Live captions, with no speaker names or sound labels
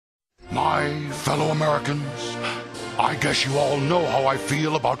My fellow Americans, I guess you all know how I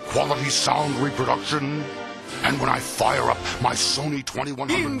feel about quality sound reproduction. And when I fire up my Sony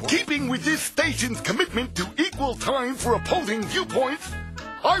 2100... In keeping with this station's commitment to equal time for opposing viewpoints,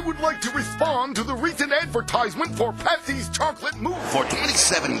 I would like to respond to the recent advertisement for Patsy's Chocolate Mousse. For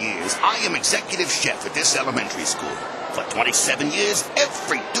 27 years, I am executive chef at this elementary school. For 27 years,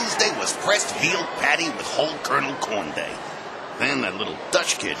 every Tuesday was pressed veal patty with whole kernel corn day. Then that little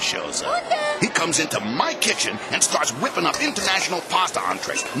Dutch kid shows up. He comes into my kitchen and starts whipping up international pasta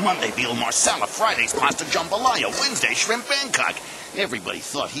entrees. Monday, veal marsala. Fridays, pasta jambalaya. Wednesday, shrimp Bangkok. Everybody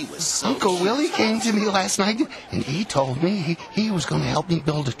thought he was so... Uncle Willie came to me last night, and he told me he was going to help me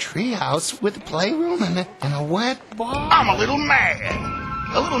build a tree house with a playroom and a wet bar. I'm a little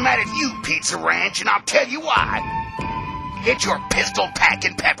mad. A little mad at you, Pizza Ranch, and I'll tell you why. It's your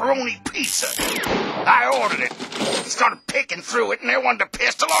pistol-packing pepperoni pizza. I ordered it. Started picking through it, and there wasn't a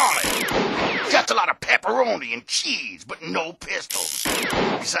pistol on it. Just a lot of pepperoni and cheese, but no pistol.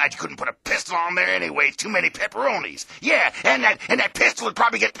 Besides, you couldn't put a pistol on there anyway. Too many pepperonis. Yeah, and that pistol would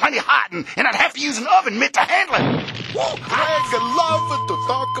probably get plenty hot, and I'd have to use an oven mitt to handle it. Greg loved to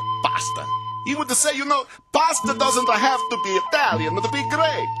talk pasta. He would say, pasta doesn't have to be Italian to be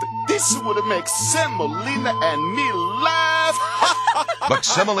great. This would make Semolina and me laugh. But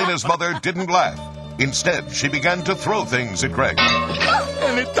Semolina's mother didn't laugh. Instead, she began to throw things at Greg.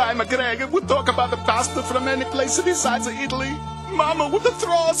 Anytime Greg would talk about the pasta from any place besides Italy, Mama would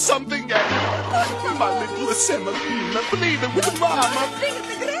throw something at me. My little Semolina pleaded with Mama.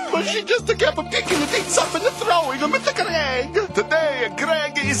 But she just kept picking the things up and throwing them at Greg. Today,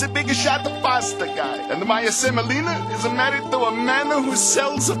 Greg is a big shot pasta guy. And my Semolina is married to a man who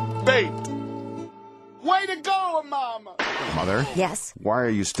sells bait. Way to go, Mama! Mother? Yes? Why are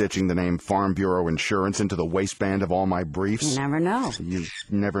you stitching the name Farm Bureau Insurance into the waistband of all my briefs? You never know. You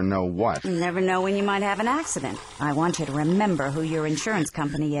never know what? You never know when you might have an accident. I want you to remember who your insurance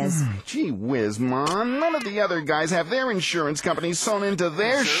company is. Gee whiz, Mom. None of the other guys have their insurance companies sewn into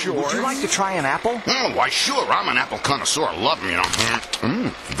their shorts. Would you like to try an apple? Oh, why, sure. I'm an apple connoisseur. I love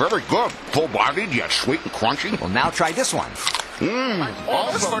them, Very good. Full-bodied, yet sweet and crunchy. Well, now try this one.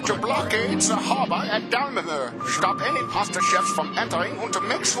 Orders for to blockade the harbor at Dalmather. Stop any pasta chefs from entering and to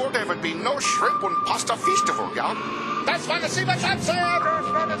make sure there would be no shrimp and pasta festival, yeah? Das war das Siebenschätze!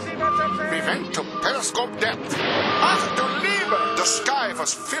 Prevent to periscope depth. Ach, du Liebe! The sky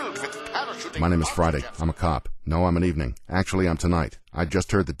was filled with parachuting... My name is Friday. I'm a cop. No, I'm an evening. Actually, I'm tonight. I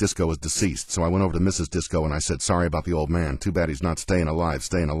just heard that Disco is deceased, so I went over to Mrs. Disco and I said, sorry about the old man. Too bad he's not staying alive.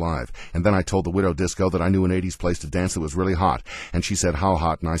 And then I told the widow Disco that I knew an 80s place to dance that was really hot. And she said, how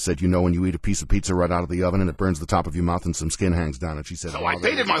hot? And I said, when you eat a piece of pizza right out of the oven and it burns the top of your mouth and some skin hangs down. And she said, so I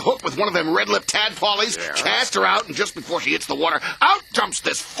baited my hook with one of them red-lipped tadpoles, cast her out, and just before she hits the water, out jumps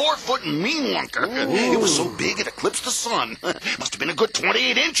this 4-foot mean lunker. It was so big it eclipsed the sun. Must have been a good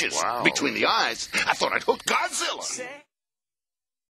 28 inches between the eyes. I thought I'd hooked Godzilla.